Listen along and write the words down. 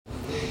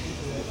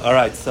All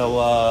right,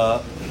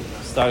 so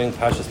starting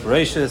Parshas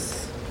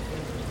Bereishis.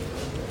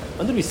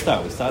 When did we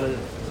start? We started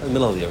in the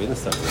middle of the year. We didn't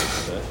start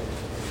Bereishis,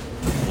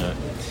 right?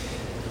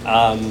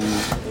 All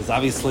right. There's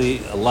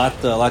obviously a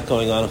lot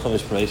going on in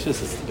Chumash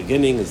Bereishis. It's the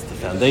beginning, it's the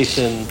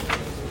foundation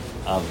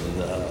of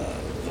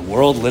the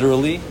world,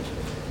 literally.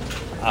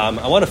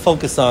 I want to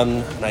focus on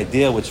an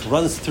idea which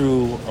runs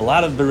through a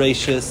lot of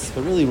Bereishis,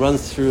 but really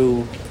runs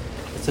through.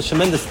 It's a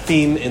tremendous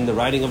theme in the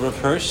writing of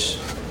Hirsch.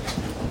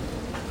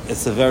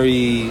 It's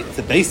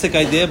a basic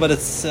idea, but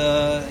it's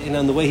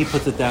in the way he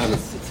puts it down,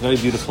 it's very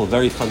beautiful,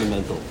 very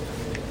fundamental.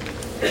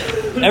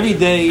 Every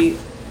day,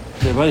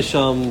 the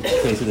Rebbeinu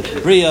creates a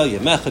different bria,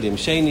 Yom Echad, Yom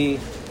Sheni,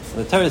 and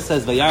the Torah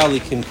says, "Vayar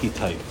likim ki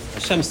tov."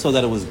 Hashem saw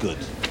that it was good.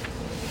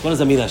 What does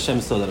that mean?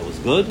 Hashem saw that it was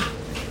good.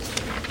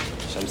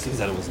 Hashem sees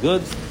that it was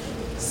good.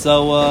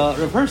 So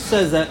Hirsch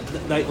says that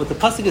what the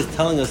pasuk is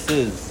telling us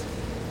is,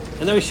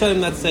 and the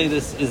Rishonim that say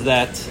this, is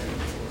that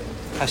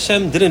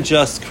Hashem didn't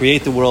just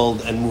create the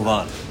world and move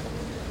on.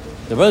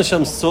 The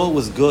Rebbeinu saw it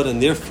was good,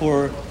 and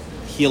therefore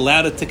He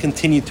allowed it to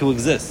continue to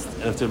exist.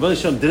 And if the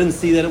Rebbeinu didn't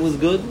see that it was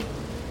good,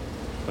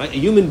 right? A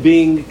human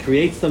being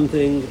creates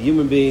something, a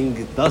human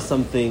being does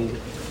something,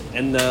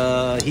 and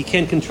he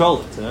can't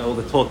control it. All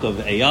the talk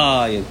of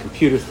AI and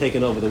computers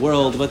taking over the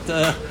world, but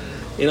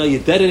you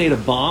detonate a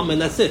bomb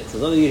and that's it.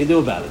 There's nothing you can do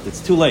about it.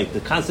 It's too late. The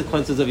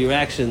consequences of your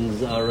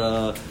actions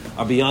are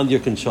beyond your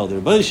control. The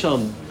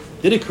Rebbeinu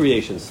did a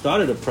creation,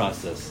 started a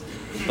process,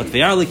 but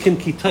V'yar likim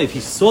ki tov, He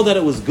saw that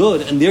it was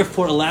good and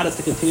therefore allowed it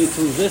to continue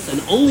to exist.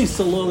 And only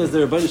so long as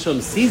the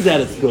Rebbeinu sees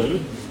that it's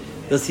good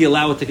does He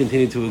allow it to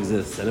continue to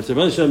exist. And if the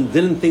Rebbeinu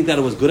didn't think that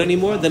it was good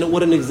anymore, then it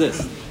wouldn't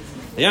exist.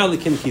 V'yar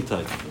likim ki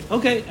tov.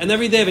 Okay, and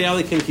every day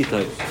V'yar likim ki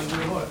tov.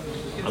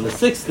 On the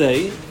sixth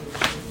day,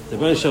 the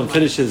Rebbeinu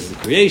finishes the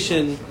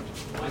creation,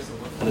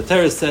 and the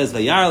Torah says,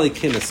 "V'yar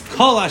likim es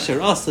kol asher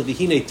asa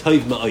v'hinei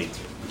tov ma'od."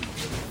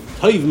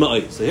 Tov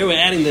ma'od. So here we're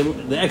adding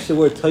the extra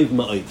word tov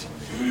ma'od.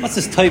 What's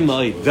this tov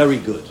ma'od? Very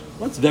good.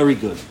 What's very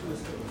good?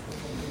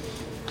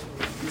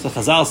 So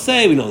Chazal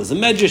say, we know there's a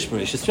medrash,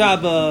 Bereishis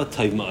Rabbah,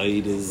 tov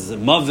ma'od is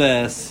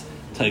maves,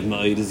 tov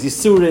ma'od is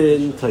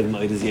yisurin, tov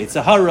ma'od is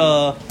yetzer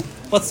hara.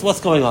 What's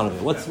going on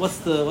here? What's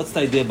the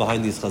idea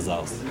behind these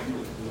Chazals?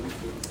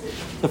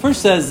 The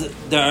first says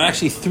there are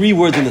actually three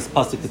words in this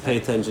pasuk to pay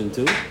attention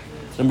to.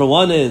 Number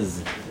one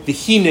is the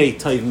hine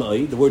tov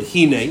ma'od, the word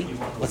hine.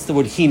 What's the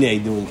word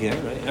hine doing here?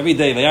 Right? Every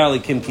day, v'yar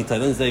likim ki tov.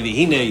 Then say the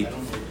hine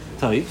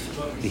tov,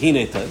 the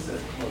hine tov.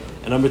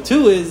 And number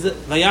two is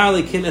v'yar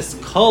likim es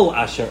kol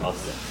asher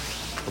asa.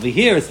 Over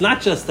here, it's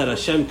not just that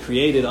Hashem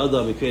created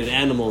Adam, He created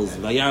animals.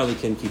 V'yar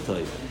likim ki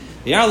tov.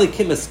 V'yar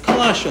likim es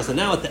kol asher asa.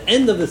 Now at the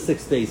end of the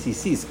 6 days, He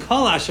sees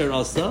kol asher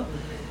asa,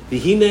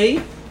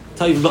 v'hine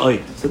tov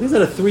ma'od. So these are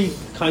the three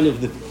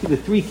the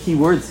three key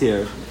words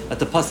here that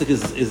the pasuk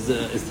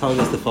is telling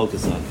us to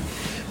focus on.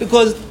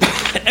 Because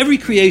every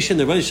creation,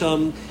 the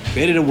Rebbeinu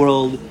created a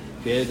world,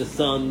 created the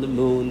sun, the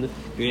moon,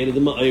 created the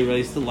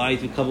ma'ayros, the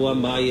light, v'kavu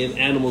mayim,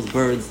 animals,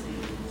 birds.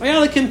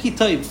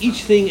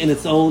 Each thing in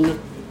its own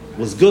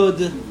was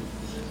good,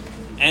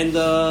 and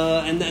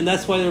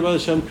that's why the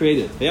Rebbeinu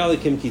created.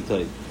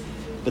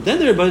 But then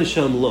the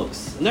Rebbeinu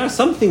looks, and there are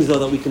some things though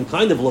that we can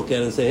kind of look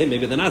at and say, hey,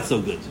 maybe they're not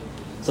so good.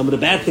 Some of the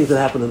bad things that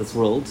happen in this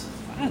world,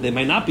 they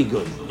might not be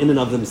good in and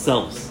of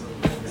themselves.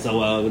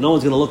 So no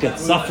one's going to look at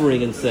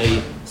suffering and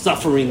say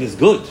suffering is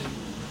good.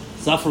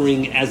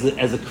 Suffering as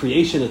a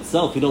creation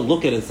itself, we don't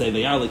look at it and say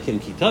v'yar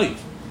likim ki tov.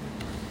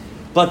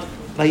 But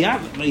v'yar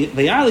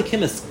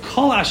likim is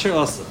kol asher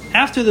asa.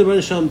 After the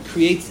Rebbeinu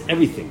creates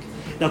everything.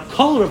 Now,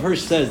 kol, Rav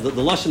Hirsch says, the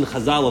lashon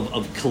chazal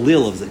of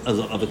kalil,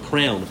 of a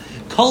crown.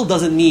 Kol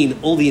doesn't mean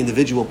all the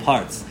individual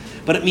parts,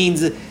 but it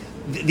means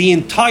the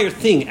entire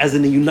thing as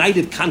in a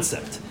united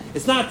concept.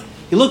 It's not.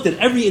 He looked at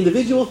every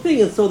individual thing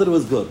and saw that it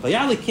was good.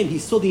 V'yar likim, He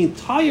saw the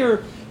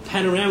entire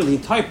panorama, the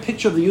entire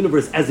picture of the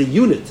universe as a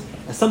unit,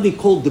 as something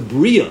called the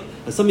bria,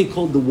 as something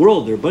called the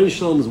world, the Rebbeinu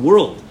Shalom's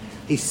world.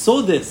 He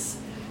saw this.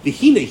 The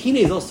hine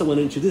is also when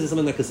it introduces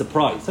something like a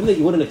surprise, something that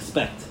you wouldn't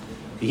expect.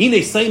 The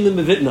hine saimim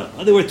bevitna.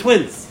 Oh, they were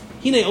twins.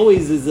 Hine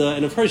always is,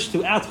 and Rav Hirsch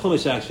throughout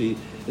Chumash actually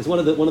is one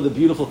of the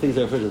beautiful things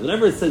that Rav Hirsch does.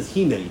 Whenever it says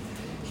hine,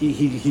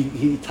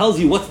 he tells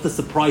you what's the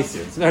surprise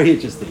here. It's very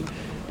interesting.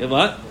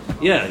 What?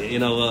 Yeah,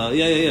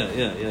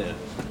 yeah.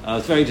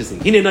 It's very interesting.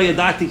 Hine no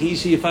yadakti ki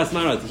ishi yifas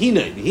marat.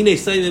 Hine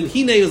saimim.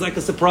 Hine is like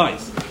a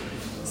surprise.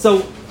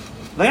 So,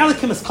 v'yar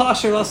likim es kol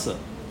asher asa.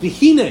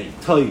 V'hine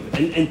tov.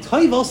 And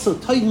tov also,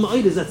 tov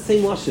ma'od is that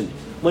same lashon.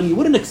 When you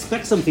wouldn't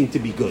expect something to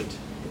be good,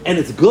 and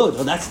it's good,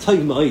 oh, that's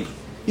tov ma'od.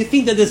 You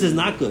think that this is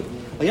not good.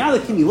 V'yar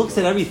likim, He looks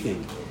at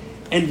everything.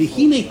 And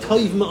v'hine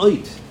tov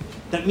ma'od.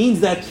 That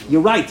means that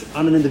you're right.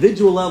 On an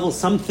individual level,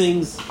 some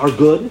things are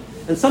good,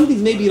 and some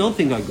things maybe you don't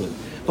think are good.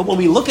 But when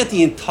we look at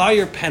the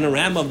entire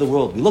panorama of the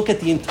world, we look at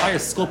the entire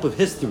scope of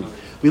history,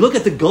 we look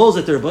at the goals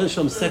that the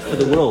Rebbeinu set for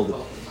the world,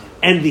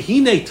 and the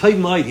hine tov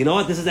ma'od, you know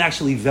what? This is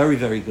actually very,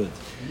 very good.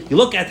 You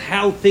look at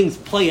how things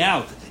play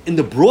out in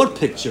the broad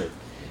picture.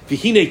 The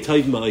hine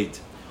tov ma'od.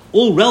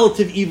 All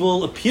relative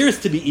evil appears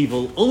to be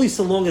evil only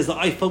so long as the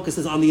eye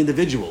focuses on the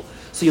individual.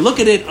 So you look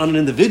at it on an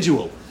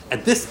individual,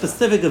 at this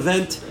specific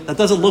event, that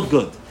doesn't look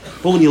good.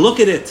 But when you look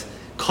at it,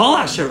 kol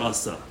asher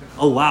asa,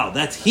 oh wow,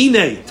 that's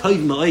hine,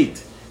 toiv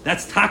ma'id.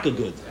 That's taka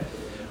good.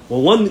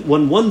 Well,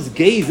 when one's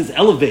gaze is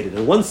elevated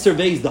and one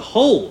surveys the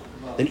whole,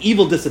 then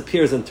evil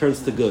disappears and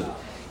turns to good.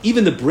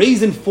 Even the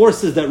brazen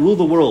forces that rule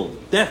the world,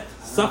 death,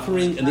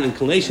 suffering, and the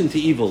inclination to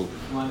evil,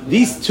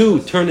 these two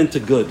turn into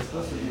good.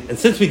 And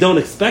since we don't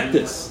expect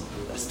this,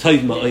 that's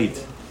toiv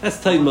ma'id. That's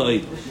toiv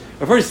ma'id.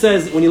 Our verse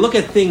says, when you look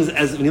at things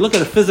when you look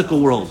at a physical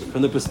world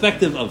from the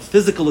perspective of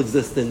physical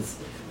existence,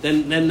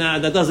 then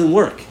that doesn't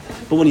work.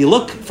 But when you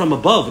look from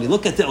above, when you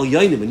look at the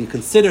Elyonim and you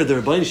consider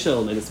the Rebbeinu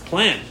Shalom and his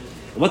plan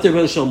and what the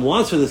Rebbeinu Shalom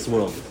wants for this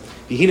world,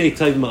 Yehinei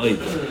Toiv Ma'id.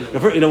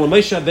 When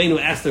Moshe Rabbeinu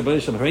asked the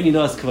Rebbeinu Shalom, "Hareini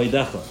noas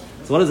kavaydecha."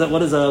 So what is that?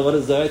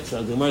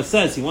 The Gemara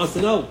says he wants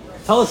to know.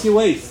 Tell us your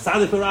ways.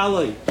 Sadik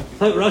v'ralei,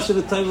 Rasha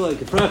v'Tayvlei,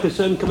 K'prach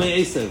Hashem Kamei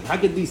Esav. How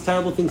could these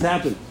terrible things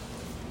happen?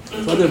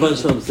 So what did the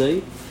Rebbeinu Shalom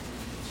say?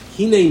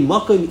 Hinei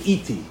makom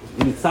iti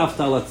v'nitzavta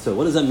alatzo.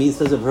 What does that mean?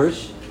 Says of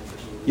Hirsch.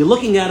 You're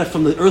looking at it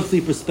from the earthly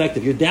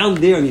perspective. You're down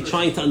there and you're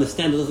trying to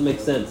understand. It doesn't make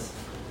sense.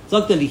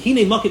 So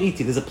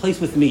there's a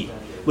place with me.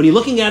 When you're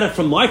looking at it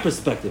from my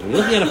perspective, when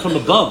you're looking at it from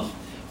above,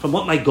 from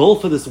what my goal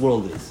for this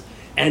world is.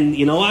 And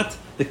you know what?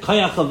 The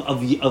kayach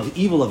of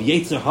evil, of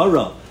Yetzer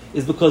Hara,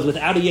 is because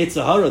without a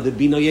Yetzer Hara, there'd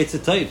be no Yetzer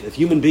Tov. If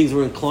human beings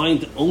were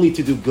inclined only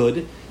to do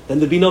good, then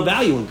there'd be no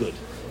value in good.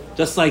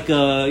 Just like,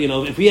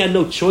 if we had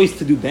no choice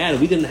to do bad,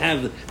 if we didn't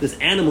have this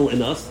animal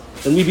in us,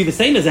 then we'd be the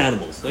same as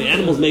animals. Like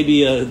animals may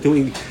be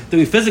doing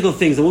physical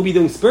things, and we'll be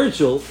doing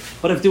spiritual.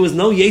 But if there was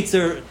no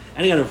Yetzer,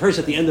 and again, Hirsch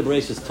at the end of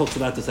Bereishis talks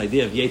about this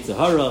idea of Yetzer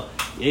Hara.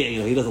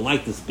 He doesn't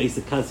like this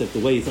basic concept, the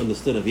way it's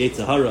understood of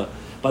Yetzer Hara.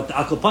 But the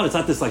Akalpan, it's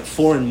not this like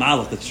foreign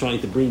malach that's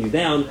trying to bring you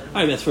down. All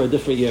right, that's for a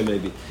different year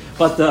maybe.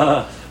 But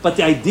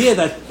the idea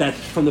that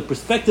from the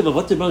perspective of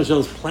what the Rebbeinu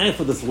Shalom's plan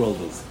for this world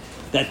is,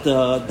 and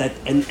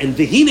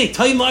v'hinei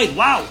toimai,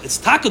 wow, it's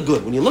taka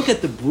good. When you look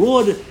at the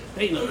broad,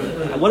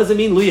 what does it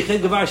mean? We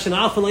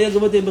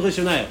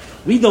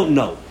don't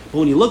know. But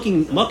when you're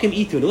looking makim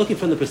itu, when you're looking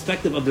from the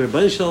perspective of the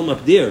Rebbeinu Shalom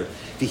up there,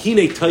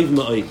 v'hinei toiv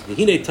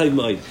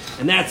ma'id,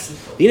 and that's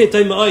v'hinei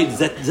toiv ma'id,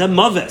 zeh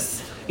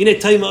maves.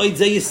 Hinei toiv ma'id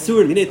zeh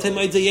yisurim, hinei toiv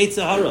ma'id zeh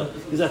yetzer hara.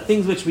 These are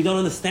things which we don't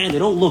understand. They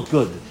don't look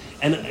good.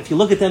 And if you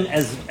look at them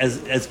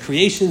as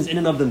creations in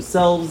and of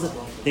themselves,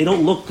 they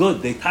don't look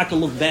good. They taka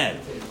look bad.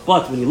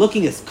 But when you're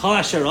looking at kol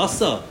asher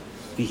asa,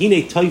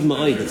 v'hinei toiv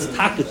ma'id, it's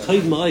taka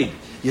toiv ma'id.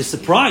 You're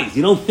surprised.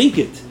 You don't think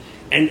it.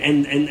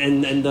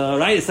 And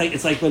right,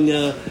 it's like when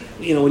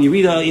when you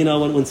read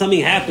when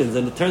something happens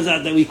and it turns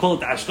out that we call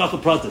it the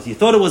hashkafa pratis. You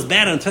thought it was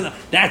bad and it turns out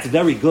that's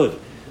very good.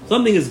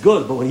 Something is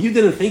good, but when you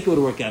didn't think it would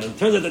work out, and it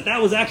turns out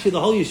that was actually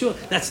the whole Yeshua.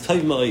 That's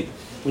toiv ma'id.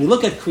 When you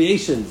look at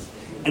creations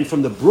and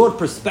from the broad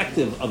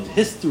perspective of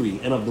history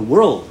and of the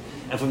world,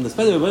 and from the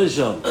perspective of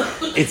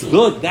Bereishis, it's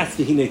good. That's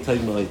the hinei toiv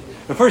ma'id.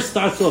 The first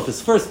starts off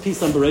his first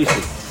piece on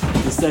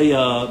Bereishis. You say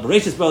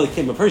Bereishis barely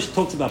came. But first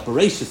talks about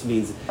Bereishis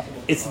means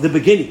it's the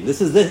beginning. This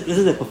is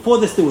it. Before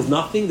this, there was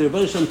nothing. The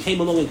Rebbeinu Shalom came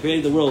along and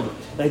created the world.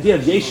 The idea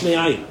of yesh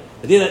me'ayin,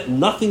 the idea that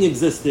nothing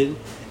existed,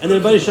 and the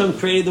Rebbeinu Shalom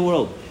created the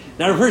world.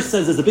 Now, Hirsch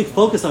says there's a big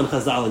focus on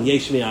Chazal and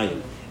yesh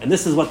me'ayin, and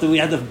this is what we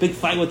had the big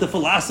fight with the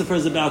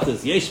philosophers about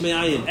this. Yesh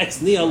me'ayin,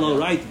 ex nihilo,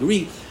 right?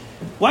 Greek.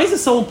 Why is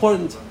this so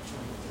important?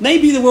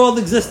 Maybe the world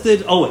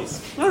existed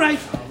always. All right.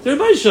 The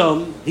Rebbeinu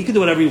Shalom, he could do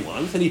whatever he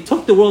wants, and he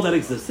took the world that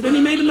existed and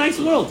he made a nice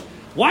world.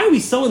 Why are we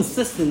so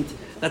insistent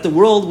that the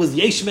world was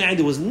yesh me'ayin,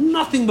 there was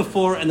nothing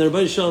before, and the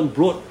Rebbeinu Shalom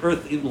brought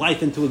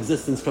life into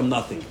existence from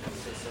nothing?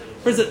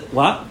 Where's it?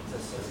 What?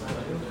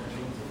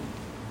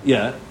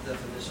 Yeah.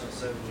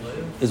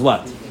 Is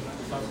what?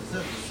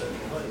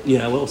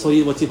 Yeah. Well, so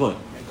what's your point?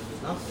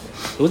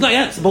 It was not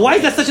yet. But why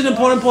is that such an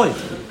important point?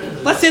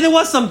 Let's say there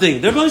was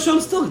something. The Rebbeinu Shalom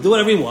still could do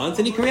whatever he wants,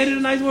 and he created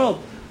a nice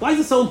world. Why is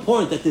it so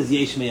important that there's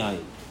yesh me'ayin?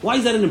 Why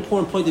is that an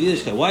important point of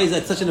Yiddishkeit? Why is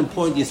that such an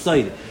important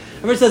yisaid?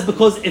 It says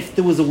because if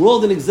there was a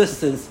world in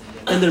existence,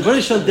 and the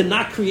Rebbeinu Shalom did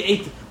not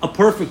create a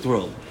perfect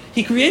world.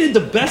 He created the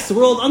best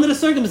world under the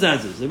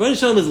circumstances. The Rebbeinu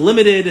Shalom is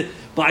limited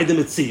by the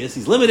Metzias.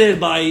 He's limited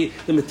by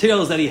the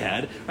materials that he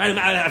had. Right?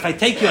 If I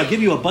take you, I'll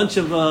give you a bunch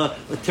of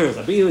materials.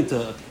 I'll bring you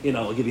into,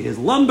 I'll give you his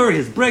lumber,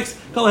 his bricks.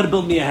 Go ahead and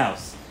build me a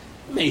house.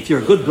 I mean, if you're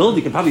a good builder,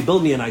 you can probably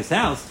build me a nice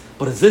house.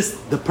 But is this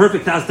the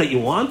perfect house that you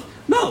want?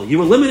 No, you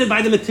were limited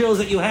by the materials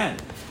that you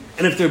had.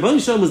 And if the Rebbeinu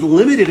Shalom was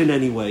limited in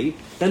any way,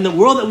 then the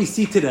world that we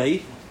see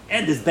today,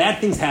 and as bad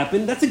things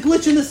happen, that's a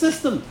glitch in the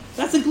system.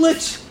 That's a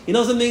glitch. You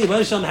know something? The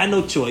Rebbeinu Shalom had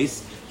no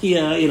choice. He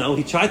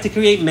tried to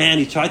create man.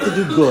 He tried to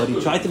do good. He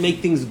tried to make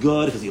things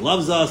good because he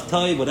loves us,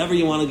 Toy, whatever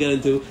you want to get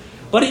into.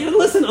 But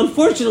listen,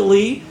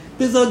 unfortunately,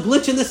 there's a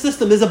glitch in the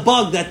system. There's a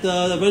bug that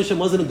the Rebbeinu Shalom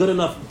wasn't a good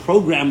enough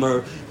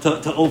programmer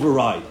to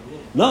override.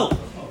 No.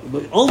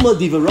 But Alma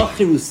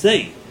Divarachiru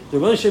say, the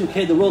Rebbeinu Shalom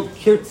created the world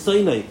Kirt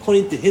Sinai.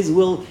 According to his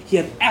will, he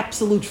had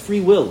absolute free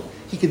will.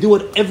 He could do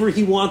whatever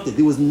he wanted.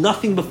 There was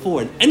nothing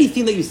before. And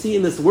anything that you see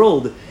in this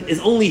world is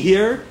only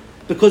here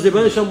because the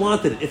Rebbeinu Shalom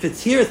wanted it. If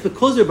it's here, it's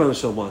because the Rebbeinu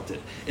Shalom wanted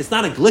it. It's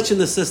not a glitch in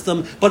the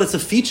system, but it's a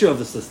feature of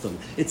the system.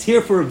 It's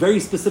here for a very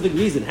specific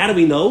reason. How do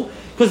we know?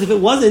 Because if it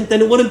wasn't,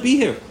 then it wouldn't be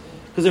here.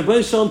 Because the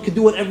Rebbeinu Shalom could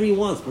do whatever he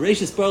wants.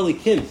 Bereishis bar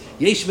Elokim,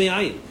 yesh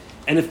me'ayin,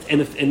 and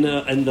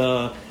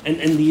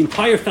the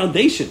entire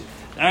foundation.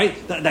 All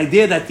right, the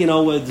idea that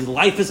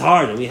life is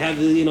hard and we have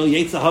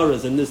Yetzer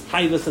Haras and this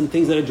taivas and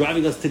things that are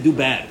driving us to do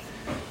bad.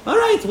 All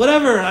right,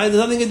 whatever. There's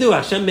nothing to do.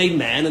 Hashem made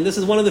man, and this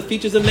is one of the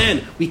features of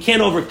man. We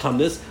can't overcome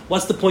this.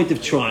 What's the point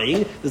of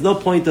trying? There's no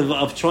point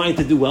of trying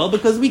to do well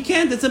because we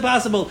can't. It's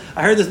impossible.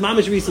 I heard this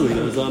mamish recently.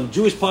 It was on a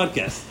Jewish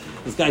podcast.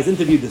 This guy's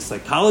interviewed this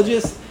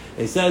psychologist.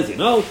 And he says,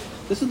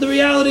 this is the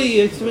reality.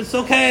 It's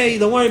okay.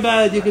 Don't worry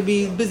about it. You could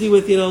be busy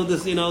with these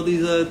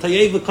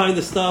tayeva kind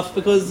of stuff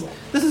because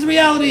this is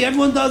reality.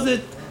 Everyone does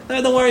it.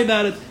 Don't worry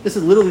about it. This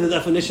is literally the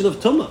definition of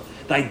tumah.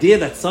 The idea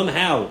that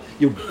somehow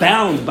you're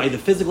bound by the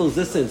physical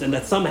existence, and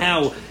that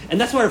somehow,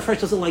 and that's why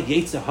Hirsch doesn't like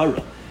Yetzer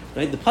Hara,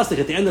 right? The pasuk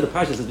at the end of the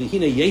Parshas says,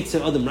 "V'hina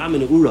Yetzer Adam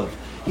Ramin Urav."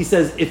 He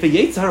says, if a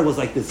Yetzer Hara was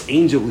like this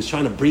angel who's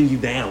trying to bring you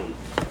down,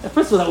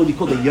 first of all, that would be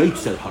called a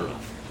Yetzer Hara,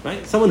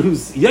 right? Someone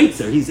who's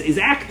Yetzer, he's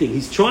acting,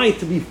 he's trying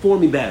to be for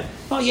me bad.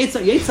 Well,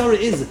 Yetzer Hara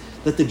is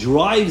that the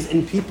drives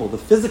in people, the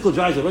physical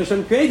drives that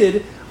Hashem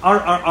created,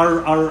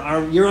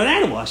 are you're an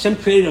animal. Hashem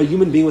created a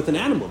human being with an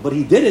animal, but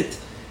He did it.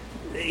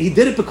 He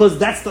did it because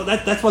that's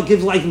what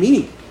gives life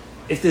meaning.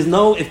 If there's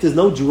no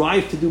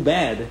drive to do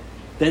bad,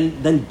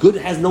 then good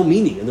has no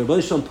meaning. And the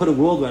Rebbeinu Shalom put a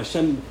world where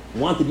Hashem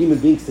wanted human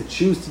beings to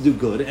choose to do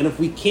good. And if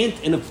we can't,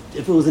 and if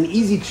it was an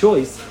easy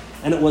choice,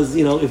 and it was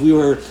if we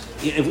were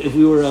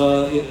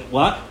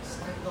what?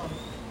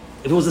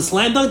 If it was a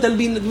slam dunk, then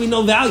there'd be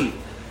no value.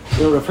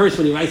 Hirsch,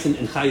 when he writes in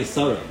Chayei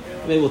Sarah,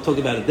 maybe we'll talk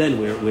about it then,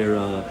 where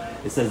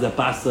it says that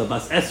Bas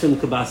Esrim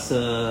Kabas,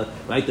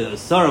 right? The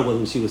Sarah,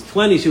 when she was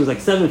 20, she was like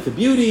 7 for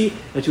beauty,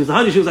 and she was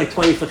 100, she was like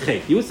 20 for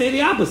chait. You would say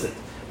the opposite.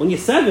 When you're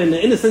 7, the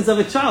innocence of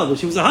a child. When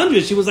she was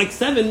 100, she was like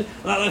 7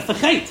 for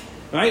chait,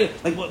 right?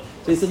 Like what?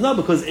 So he says no,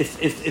 because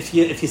if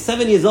you're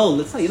 7 years old,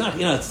 let's say you're not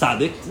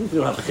tzaddik, if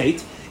you don't have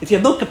chait. If you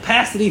have no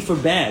capacity for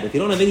bad, if you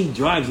don't have any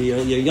drive, you're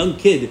a young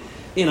kid.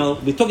 We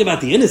talk about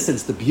the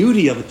innocence, the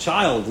beauty of a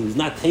child who's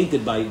not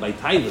tainted by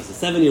taivas. A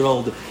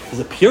 7-year-old is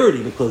a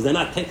purity because they're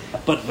not tainted.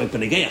 But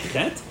b'negei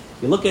achet,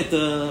 you look at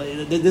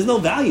there's no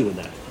value in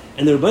that.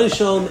 And the Rebbeinu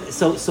Shalom,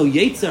 so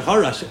Yetzer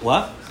Hara,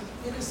 what?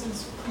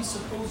 Innocence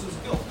presupposes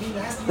guilt. It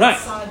has to be right.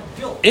 inside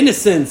guilt.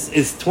 Innocence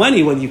is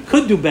 20 when you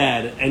could do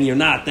bad and you're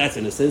not. That's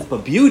innocence.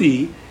 But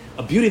beauty,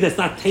 a beauty that's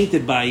not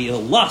tainted by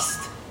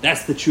lust,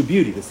 that's the true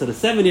beauty. So the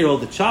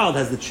 7-year-old, the child,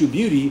 has the true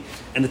beauty,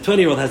 and the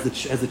 20-year-old has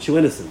the true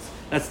innocence.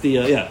 That's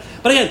the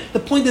But again, the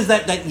point is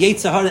that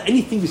Yetzer Hara,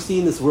 anything you see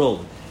in this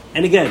world,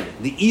 and again,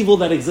 the evil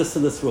that exists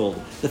in this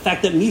world, the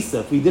fact that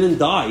Misa, if we didn't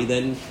die,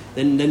 then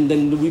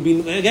we'd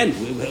be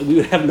we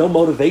would have no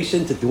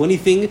motivation to do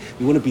anything.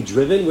 We wouldn't be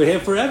driven. We're here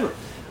forever.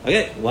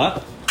 Okay,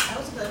 what? How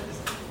is it that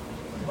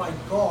by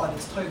God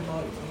it's told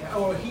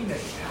or He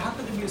made? How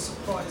could it be a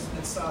surprise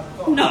inside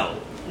God?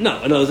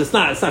 No, it's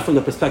not from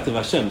the perspective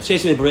of Hashem.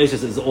 Sheshim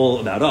Bereishis is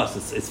all about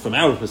us. It's from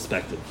our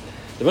perspective.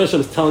 The Rosh Hashanah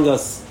is telling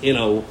us,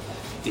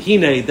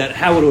 Hine, that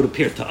how it would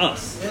appear to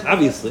us. Yeah,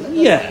 obviously,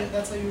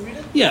 that's how you read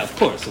it? Yeah, of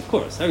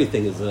course.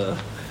 Everything is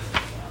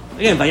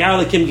again,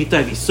 Vayar Lakim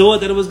Gitav. He saw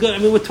that it was good. I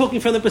mean, we're talking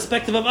from the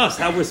perspective of us,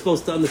 how we're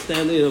supposed to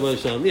understand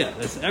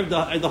that's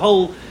the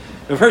whole.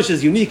 Rav Hirsch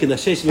is unique in that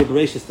Sheshim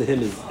Bereishis to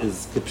him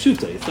is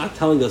Kipshuta. It's not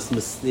telling us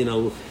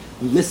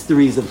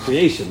mysteries of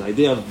creation. The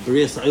idea of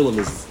Bereishis Olam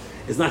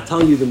is not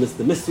telling you the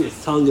mystery.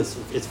 It's telling us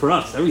it's for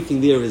us.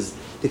 Everything there is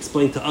to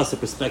explain to us a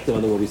perspective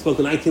on the world. We spoke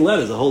in 19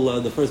 letters. The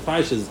whole the first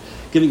Parshas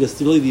giving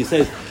us really the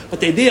essays. But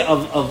the idea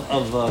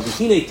of the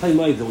Hinei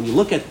Taimai, that when you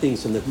look at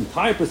things from the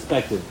entire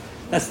perspective,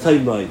 that's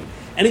Taimai.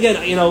 And again,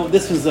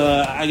 this was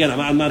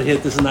I'm not here.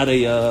 This is not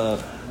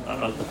a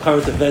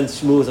current event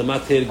shmooze. I'm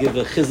not here to give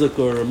a chizuk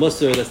or a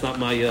musar. That's not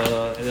my.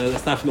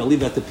 That's not for me. I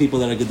leave that to people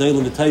that are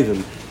gedolim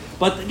v'tayvim.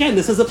 But again,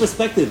 this is a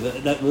perspective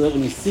that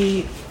when you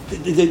see,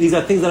 these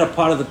are things that are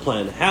part of the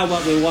plan. How,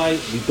 what, why,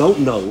 we don't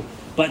know.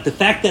 But the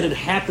fact that it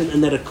happened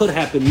and that it could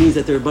happen means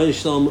that the Rebbeinu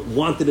Shalom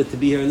wanted it to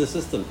be here in the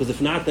system. Because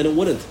if not, then it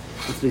wouldn't.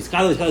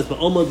 But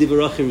Omar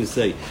Divarachir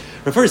say.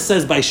 First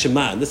says by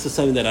Shema. And this is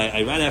something that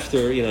I right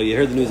after, you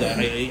heard the news.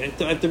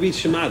 I have to read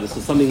Shema. This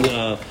is something,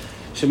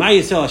 Shema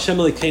Yisrael, Hashem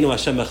Elokeinu,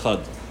 Hashem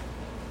Echad.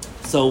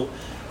 So,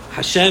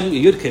 Hashem,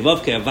 Yud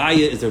Kevav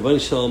Ke'avaya, is the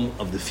Rebbeinu Shalom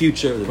of the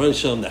future, the Rebbeinu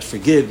Shalom that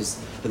forgives,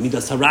 the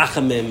Midas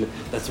HaRachamim,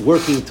 that's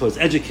working towards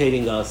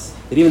educating us,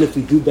 that even if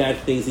we do bad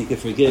things, He can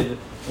forgive.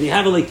 And you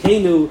have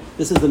Elokeinu,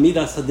 this is the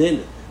Midas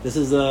Hadin. This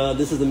is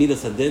the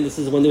Midas Hadin. This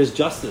is when there's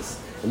justice.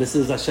 And this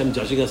is Hashem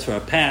judging us for our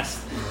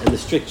past and the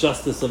strict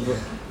justice of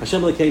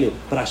Hashem Elokeinu.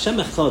 But Hashem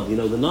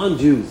Echad, the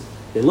non-Jews,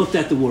 they looked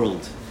at the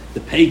world, the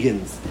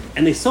pagans,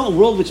 and they saw a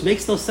world which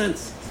makes no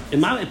sense.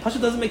 In Pasha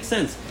doesn't make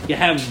sense. You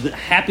have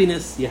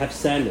happiness, you have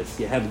sadness,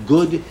 you have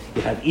good,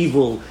 you have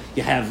evil,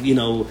 you have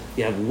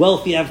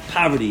wealth, you have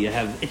poverty,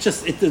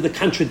 the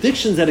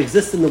contradictions that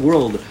exist in the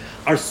world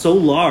are so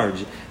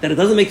large that it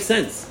doesn't make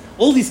sense.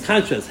 All these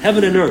contrasts,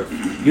 heaven and earth,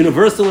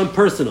 universal and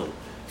personal,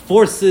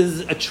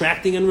 forces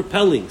attracting and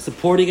repelling,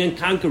 supporting and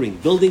conquering,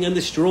 building and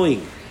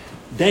destroying,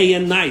 day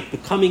and night,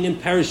 becoming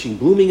and perishing,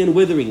 blooming and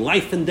withering,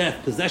 life and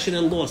death, possession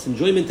and loss,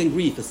 enjoyment and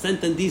grief,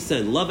 ascent and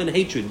descent, love and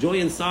hatred, joy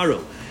and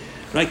sorrow.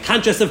 Right?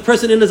 Contrast of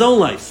person in his own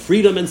life,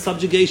 freedom and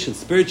subjugation,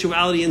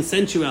 spirituality and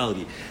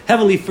sensuality,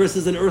 heavenly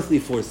forces and earthly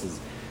forces.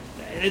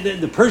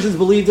 The Persians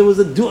believed there was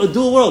a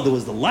dual world. There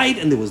was the light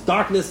and there was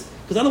darkness.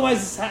 Because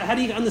otherwise, how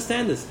do you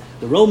understand this?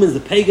 The Romans, the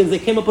pagans, they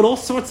came up with all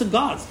sorts of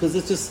gods. Because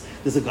it's just,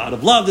 there's a God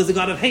of love, there's a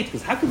God of hate.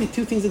 Because how could these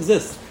two things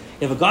exist?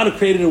 You have a God who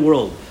created a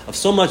world of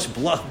so much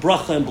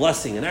bracha and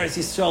blessing, and Eretz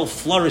Yisrael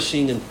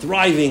flourishing and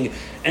thriving,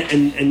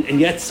 and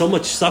yet so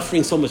much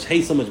suffering, so much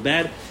hate, so much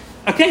bad.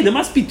 Okay, there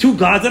must be two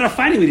gods that are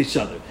fighting with each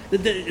other.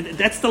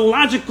 That's the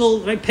logical,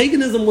 right?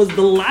 Paganism was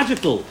the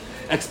logical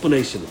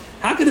explanation.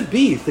 How could it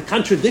be? The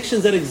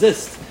contradictions that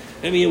exist.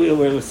 I mean,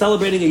 we're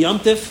celebrating a Yom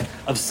Tif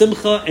of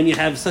Simcha, and you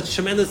have such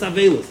tremendous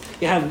Avelis.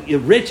 You're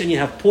rich and you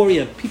have poor.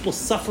 You have people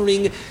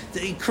suffering,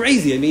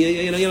 crazy. I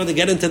mean, you know, to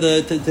get into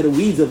the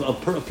weeds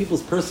of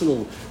people's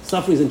personal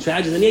sufferings and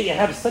tragedies, and yet you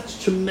have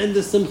such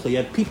tremendous Simcha. You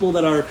have people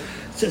that are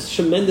just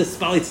tremendous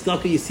Spali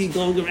Tzedakah you see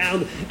going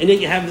around, and yet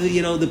you have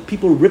the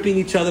people ripping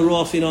each other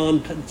off,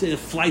 on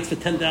flights for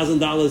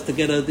 $10,000 to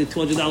get a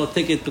 $200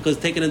 ticket because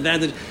taking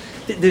advantage.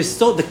 There's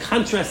the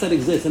contrast that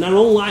exists in our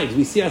own lives.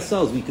 We see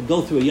ourselves. We could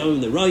go through a Yom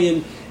in the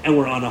Rayim and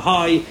we're on a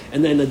high,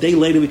 and then a day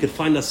later we could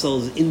find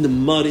ourselves in the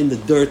mud, in the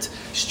dirt,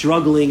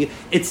 struggling.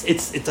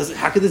 It doesn't.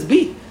 How could this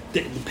be?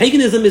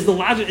 Paganism is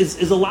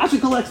a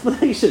logical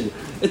explanation.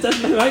 It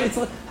doesn't, right?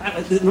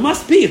 It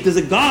must be. If there's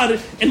a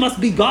God, it must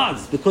be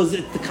gods because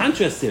the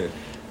contrast here,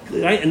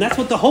 right? And that's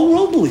what the whole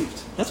world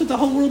believed. That's what the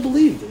whole world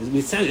believed.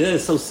 We sound that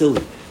is so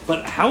silly.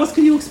 But how else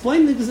can you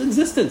explain the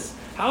existence?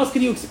 How else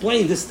can you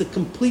explain this? The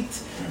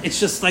complete.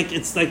 It's like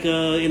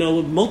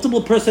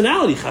multiple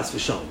personality. Chas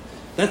v'shalom.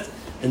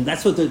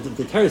 That's what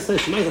the Torah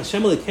says.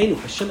 Hashem Elokeinu,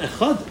 Hashem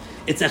Echad.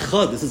 It's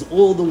Echad. This is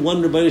all the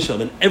one Rebbeinu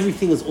Shalom, and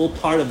everything is all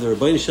part of the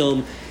Rebbeinu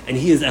Shalom, and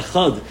He is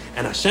Echad,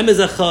 and Hashem is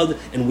Echad,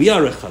 and we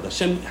are Echad.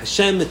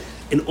 Hashem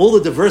in all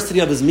the diversity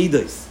of His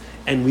midas,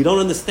 and we don't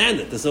understand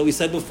it. That's what we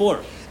said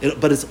before.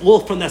 But it's all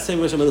from that same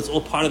Rebbeinu Shalom, and it's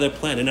all part of their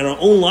plan. And in our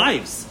own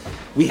lives,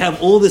 we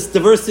have all this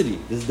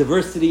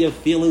diversity of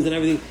feelings and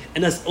everything,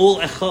 and that's all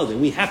Echad.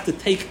 And we have to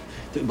take,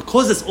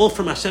 because it's all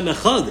from Hashem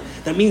Echad,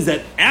 that means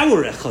that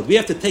our Echad, we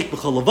have to take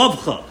B'chol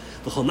Levavcha,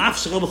 B'chol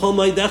Nafshecha, B'chol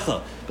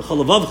Maidecha,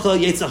 B'chol Levavcha,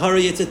 Yetzahara,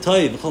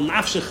 Yetzatoiv, B'chol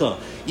Nafshecha,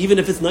 even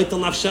if it's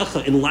Neitel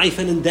Nafshecha, in life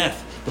and in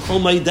death,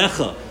 B'chol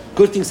Maidecha,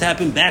 good things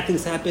happen, bad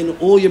things happen,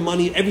 all your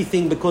money,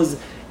 everything, because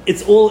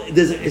it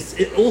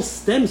all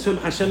stems from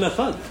Hashem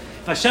Echad.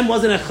 If Hashem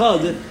wasn't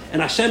Echad,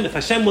 and if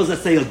Hashem was,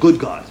 let's say, a good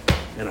God,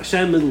 and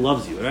Hashem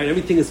loves you, right?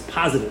 Everything is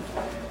positive.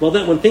 Well,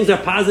 then when things are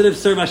positive,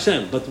 serve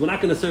Hashem. But we're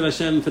not going to serve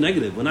Hashem for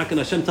negative. We're not going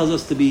to. Hashem tells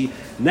us to be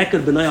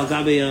neked b'nai al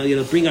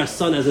gabe, bring our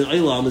son as an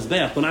oila on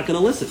mizbeach. We're not going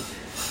to listen.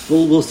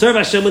 We'll serve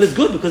Hashem when it's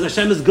good because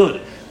Hashem is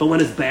good. But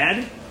when it's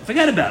bad,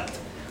 forget about it.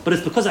 But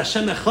it's because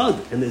Hashem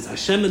echad, and there's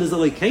Hashem and there's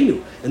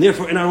Elokeinu, and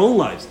therefore in our own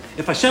lives,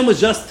 if Hashem was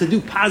just to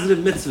do positive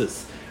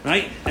mitzvahs,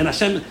 right? And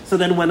Hashem. So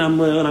then when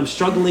I'm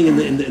struggling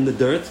in the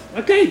dirt,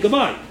 okay,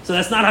 goodbye. So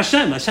that's not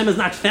Hashem. Hashem is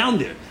not found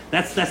there.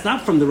 That's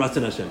not from the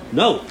Ratzon Hashem.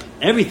 No,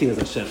 everything is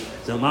Hashem.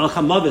 So Malach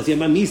HaMaves,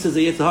 Yamamisas,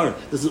 Yetzahar.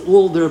 This is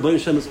all the Rebbeinu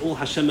Hashem. It's all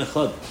Hashem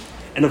Echad.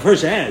 And if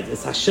Hirsch adds,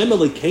 it's Hashem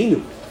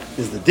Elokeinu.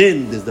 There's the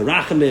Din, there's the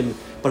Rachamim,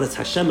 but it's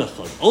Hashem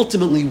Echad.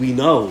 Ultimately, we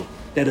know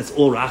that it's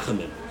all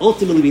Rachamim.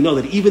 Ultimately, we know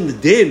that even the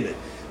Din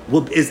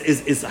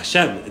is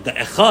Hashem. The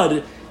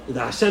Echad, the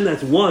Hashem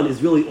that's one,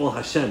 is really all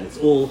Hashem. It's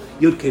all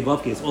Yud Kei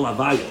Vav Kei. It's all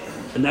Avaya.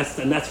 And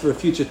that's for a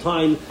future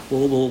time.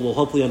 We'll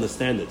hopefully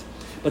understand it.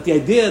 But the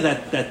idea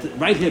that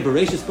right here,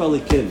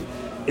 Bereishis Kim,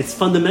 it's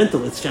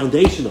fundamental, it's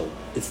foundational.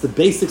 It's the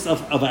basics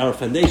of our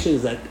foundation,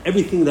 is that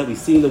everything that we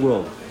see in the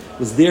world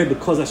was there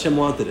because Hashem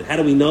wanted it. How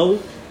do we know?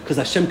 Because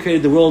Hashem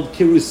created the world,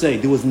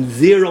 Kirusei. There was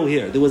zero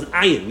here. There was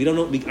ayin. We don't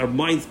know, our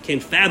minds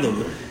can't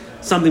fathom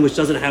something which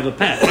doesn't have a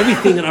path.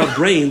 Everything in our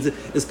brains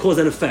is cause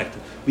and effect.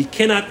 We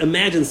cannot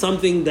imagine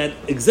something that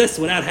exists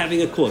without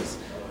having a cause.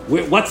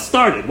 What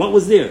started? What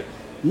was there?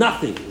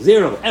 Nothing.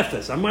 Zero.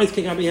 Ephes. Our minds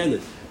can't comprehend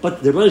it.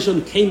 But the Rebbeinu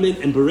Shalom came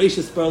in and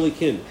Bereishis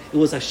Kim. It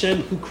was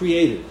Hashem who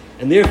created.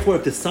 And therefore,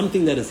 if there's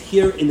something that is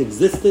here in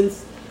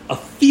existence, a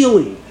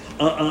feeling,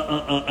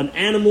 an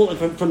animal,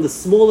 from the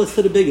smallest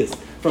to the biggest,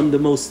 from the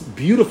most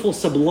beautiful,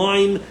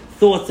 sublime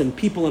thoughts and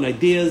people and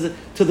ideas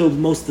to the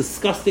most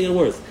disgusting and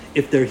worst,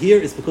 if they're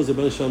here, it's because the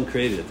Rebbeinu Shalom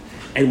created it.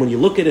 And when you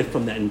look at it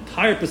from that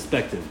entire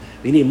perspective,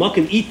 when you look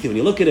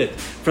at it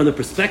from the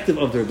perspective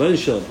of the Rebbeinu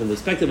Shalom, from the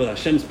perspective of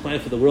Hashem's plan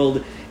for the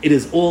world, it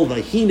is all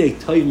v'hinei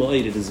tov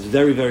ma'od. It is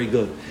very, very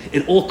good.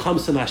 It all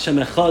comes from Hashem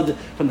Echad,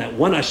 from that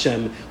one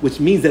Hashem,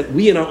 which means that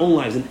we in our own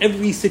lives, in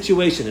every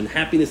situation, in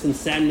happiness and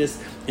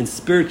sadness, in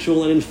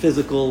spiritual and in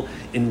physical,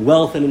 in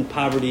wealth and in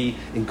poverty,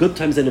 in good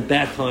times and in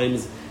bad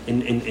times,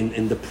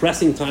 in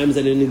depressing times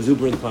and in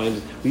exuberant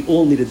times, we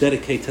all need to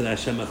dedicate to the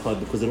Hashem Echad,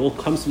 because it all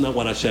comes from that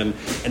one Hashem,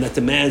 and that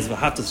demands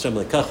v'hatas Hashem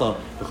lekecha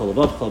v'chol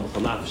levavcha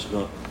v'chol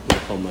nafshecha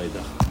Kol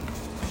Meidach.